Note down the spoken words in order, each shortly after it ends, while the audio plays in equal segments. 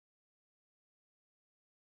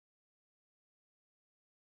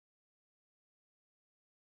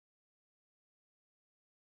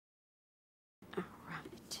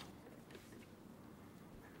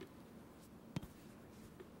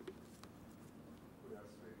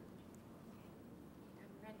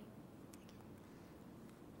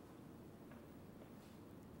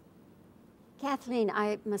Kathleen,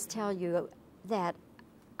 I must tell you that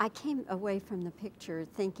I came away from the picture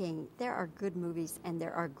thinking there are good movies and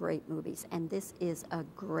there are great movies, and this is a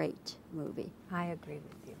great movie. I agree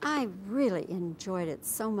with you. I really enjoyed it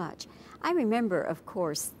so much. I remember, of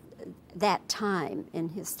course, that time in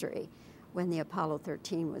history when the Apollo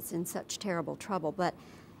 13 was in such terrible trouble, but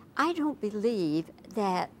I don't believe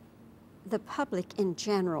that the public in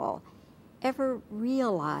general ever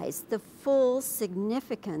realized the full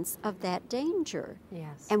significance of that danger.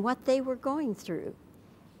 Yes. And what they were going through.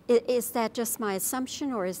 Is that just my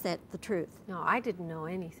assumption, or is that the truth? No, I didn't know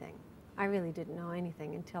anything. I really didn't know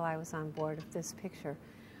anything until I was on board of this picture.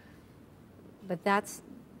 But that's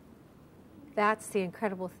the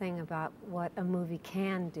incredible thing about what a movie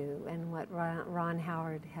can do, and what Ron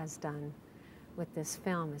Howard has done with this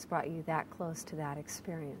film has brought you that close to that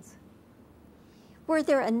experience. Were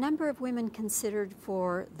there a number of women considered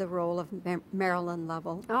for the role of Marilyn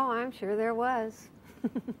Lovell? Oh, I'm sure there was.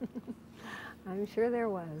 I'm sure there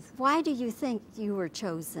was. Why do you think you were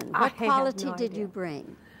chosen? I What have quality no did idea. you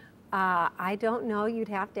bring? I don't know. You'd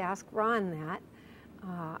have to ask Ron that.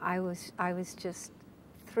 I was just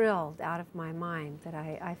thrilled out of my mind that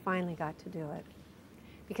I finally got to do it,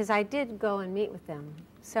 because I did go and meet with them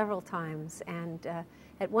several times, and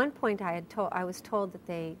at one point I was told that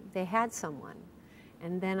they had someone,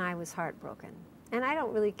 and then I was heartbroken. And I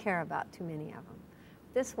don't really care about too many of them.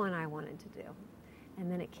 This one I wanted to do.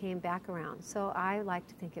 And then it came back around. So I like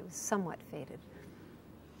to think it was somewhat fated.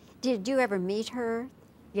 Did you ever meet her?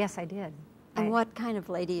 Yes, I did. And what kind of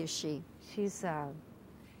lady is she? She's a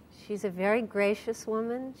very gracious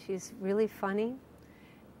woman. She's really funny.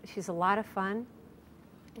 She's a lot of fun.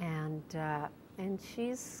 And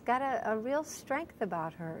she's got a real strength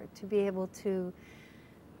about her to be able to,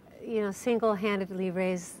 single-handedly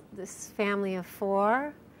raise this family of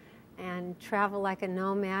 4 and travel like a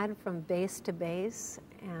nomad from base to base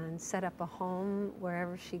and set up a home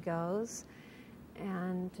wherever she goes,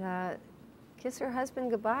 and kiss her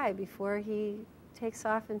husband goodbye before he takes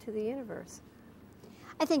off into the universe.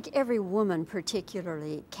 I think every woman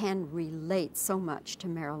particularly can relate so much to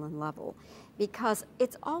Marilyn Lovell, because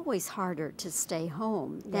it's always harder to stay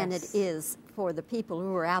home than it is for the people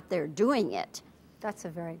who are out there doing it. That's a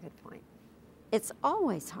very good point. It's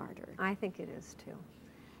always harder. I think it is too.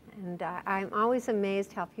 And I'm always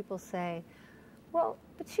amazed how people say, well,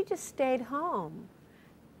 but she just stayed home.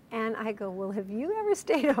 And I go, well, have you ever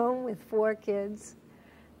stayed home with 4 kids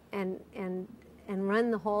and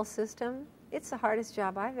run the whole system? It's the hardest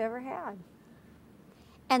job I've ever had.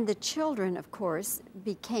 And the children, of course,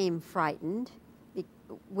 became frightened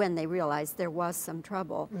when they realized there was some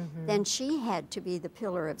trouble. Mm-hmm. Then she had to be the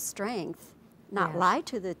pillar of strength, not lie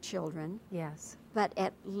to the children, but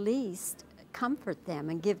at least comfort them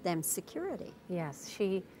and give them security. Yes,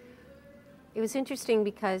 it was interesting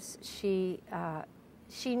because she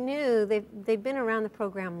knew they'd been around the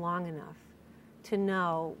program long enough to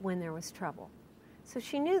know when there was trouble. So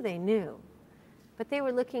she knew they knew, but they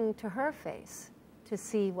were looking to her face to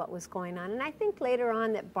see what was going on. And I think later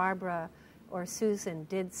on that Barbara or Susan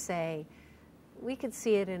did say, we could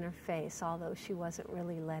see it in her face, although she wasn't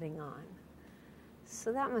really letting on.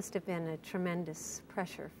 So that must have been a tremendous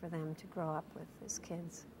pressure for them to grow up with as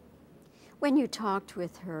kids. When you talked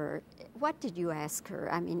with her, what did you ask her?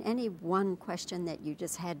 I mean, any one question that you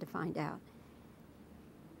just had to find out?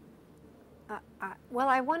 Well,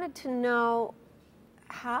 I wanted to know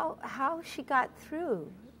how she got through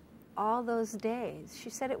all those days. She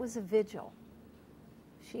said it was a vigil.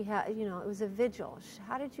 It was a vigil.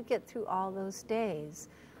 How did you get through all those days,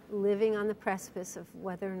 living on the precipice of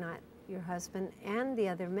whether or not your husband and the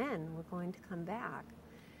other men were going to come back?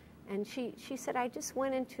 And she said, I just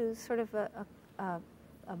went into sort of a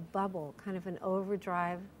bubble, kind of an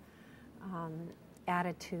overdrive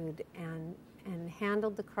attitude, and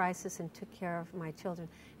handled the crisis and took care of my children.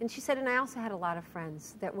 And she said, and I also had a lot of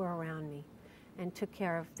friends that were around me and took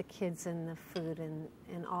care of the kids and the food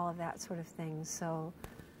and all of that sort of thing. So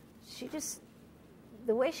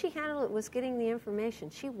the way she handled it was getting the information.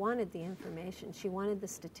 She wanted the information. She wanted the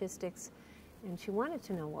statistics, and she wanted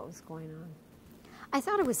to know what was going on. I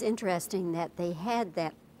thought it was interesting that they had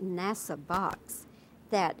that NASA box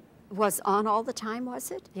that was on all the time,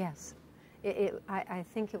 was it? Yes. I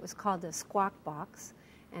think it was called a squawk box,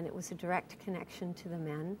 and it was a direct connection to the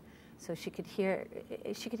men, so she could hear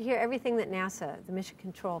everything that NASA, the mission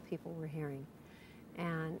control people, were hearing,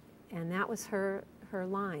 and that was her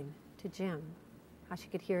line to Jim, how she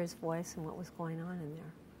could hear his voice and what was going on in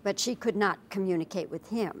there. But she could not communicate with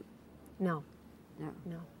him. No. No.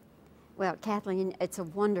 No. Well, Kathleen, it's a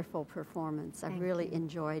wonderful performance. I Thank really you.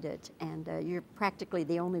 enjoyed it, and you're practically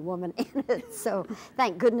the only woman in it, so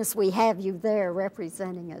thank goodness we have you there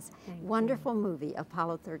representing us. Thank Wonderful movie,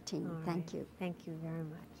 Apollo 13. All Thank right. you. Thank you very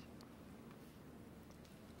much.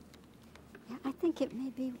 Yeah, I think it may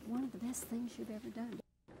be one of the best things you've ever done.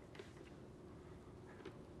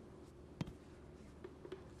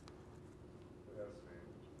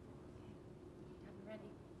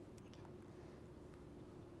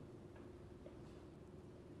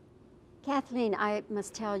 Kathleen, I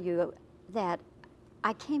must tell you that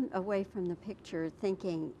I came away from the picture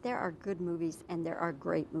thinking there are good movies and there are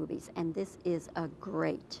great movies, and this is a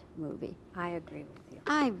great movie. I agree with you.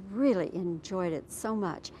 I really enjoyed it so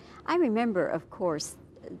much. I remember, of course,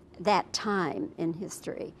 that time in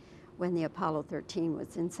history when the Apollo 13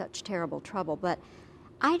 was in such terrible trouble, but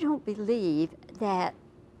I don't believe that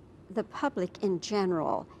the public in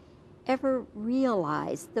general ever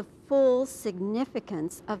realized the full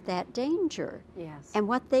significance of that danger Yes. and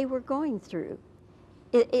what they were going through.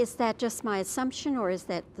 Is that just my assumption, or is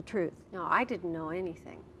that the truth? No, I didn't know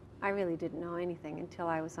anything. I really didn't know anything until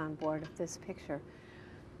I was on board of this picture.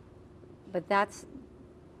 But that's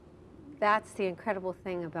the incredible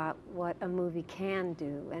thing about what a movie can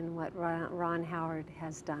do, and what Ron Howard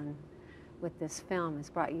has done with this film has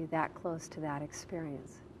brought you that close to that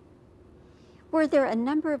experience. Were there a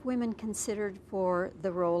number of women considered for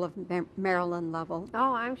the role of Marilyn Lovell?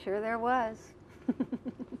 Oh, I'm sure there was.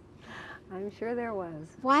 I'm sure there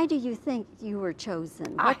was. Why do you think you were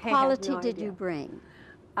chosen? I What have quality no did idea. you bring?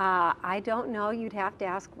 I don't know. You'd have to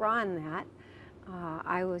ask Ron that.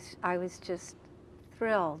 I was just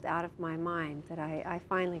thrilled out of my mind that I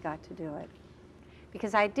finally got to do it,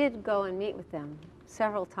 because I did go and meet with them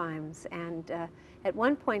several times, and at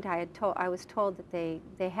one point I was told that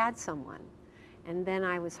they had someone, and then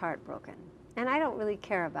I was heartbroken. And I don't really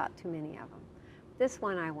care about too many of them. This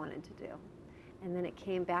one I wanted to do, and then it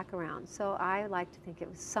came back around. So I like to think it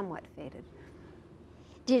was somewhat fated.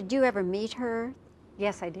 Did you ever meet her?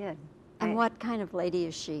 Yes, I did. And what kind of lady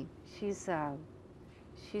is she? She's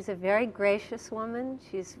a very gracious woman.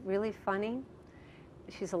 She's really funny.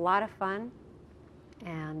 She's a lot of fun,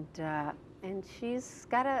 and she's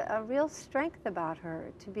got a real strength about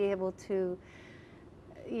her to be able to,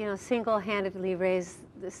 single-handedly raise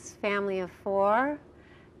this family of 4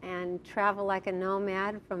 and travel like a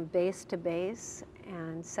nomad from base to base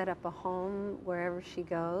and set up a home wherever she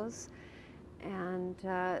goes, and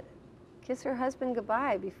kiss her husband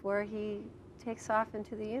goodbye before he takes off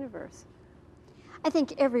into the universe. I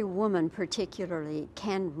think every woman particularly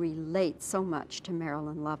can relate so much to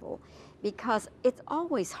Marilyn Lovell, because it's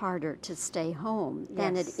always harder to stay home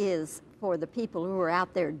than it Yes. is for the people who are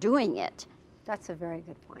out there doing it. That's a very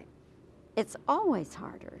good point. It's always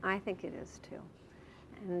harder. I think it is too.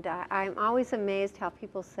 And I'm always amazed how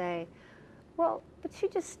people say, well, but she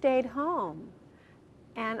just stayed home.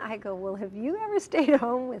 And I go, well, have you ever stayed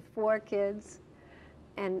home with 4 kids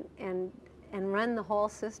and run the whole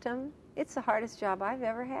system? It's the hardest job I've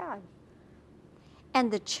ever had.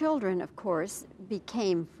 And the children, of course,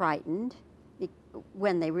 became frightened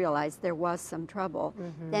when they realized there was some trouble.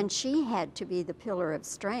 Mm-hmm. Then she had to be the pillar of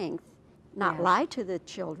strength, not Yes. lie to the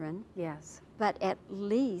children, Yes, but at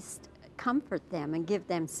least comfort them and give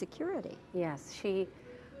them security. yes. It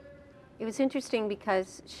was interesting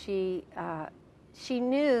because she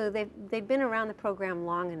knew they'd been around the program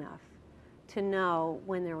long enough to know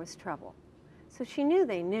when there was trouble. So she knew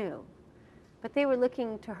they knew, but they were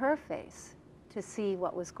looking to her face to see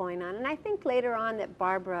what was going on. And I think later on that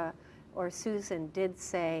Barbara or Susan did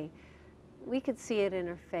say, we could see it in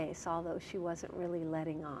her face, although she wasn't really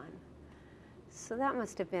letting on. So that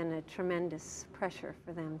must have been a tremendous pressure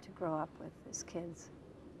for them to grow up with as kids.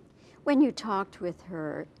 When you talked with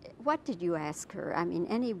her, what did you ask her? I mean,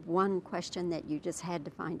 any one question that you just had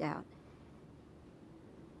to find out?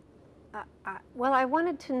 Well, I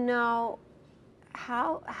wanted to know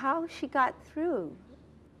how she got through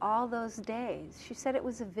all those days. She said it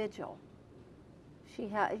was a vigil. She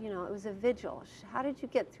had, it was a vigil. How did you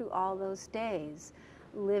get through all those days,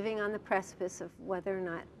 living on the precipice of whether or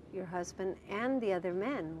not your husband and the other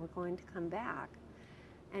men were going to come back?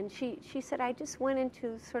 And she said, I just went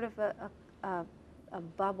into sort of a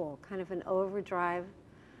bubble, kind of an overdrive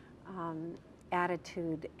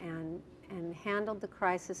attitude, and handled the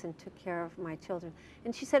crisis and took care of my children.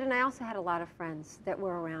 And she said, and I also had a lot of friends that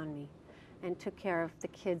were around me and took care of the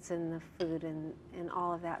kids and the food and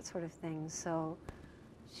all of that sort of thing. So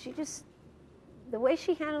the way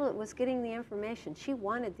she handled it was getting the information. She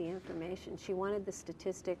wanted the information. She wanted the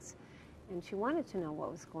statistics, and she wanted to know what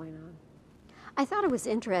was going on. I thought it was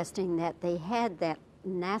interesting that they had that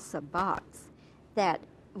NASA box that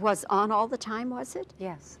was on all the time, was it?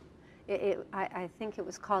 Yes. I think it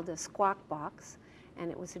was called a squawk box,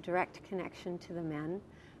 and it was a direct connection to the men,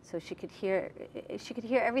 so she could hear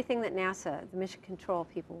everything that NASA, the mission control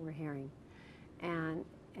people, were hearing, and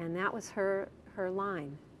that was her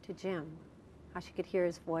line to Jim, how she could hear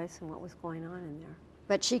his voice and what was going on in there.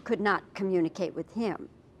 But she could not communicate with him.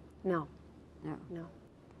 No. No. No.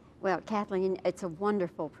 Well, Kathleen, it's a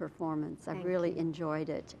wonderful performance. I really enjoyed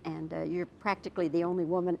it, and you're practically the only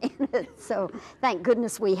woman in it, so thank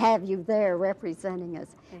goodness we have you there representing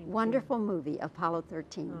us. Wonderful movie, Apollo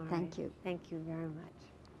 13. Thank you. Thank you very much.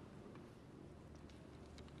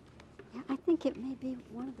 Yeah, I think it may be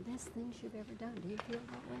one of the best things you've ever done. Do you feel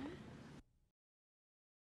that way?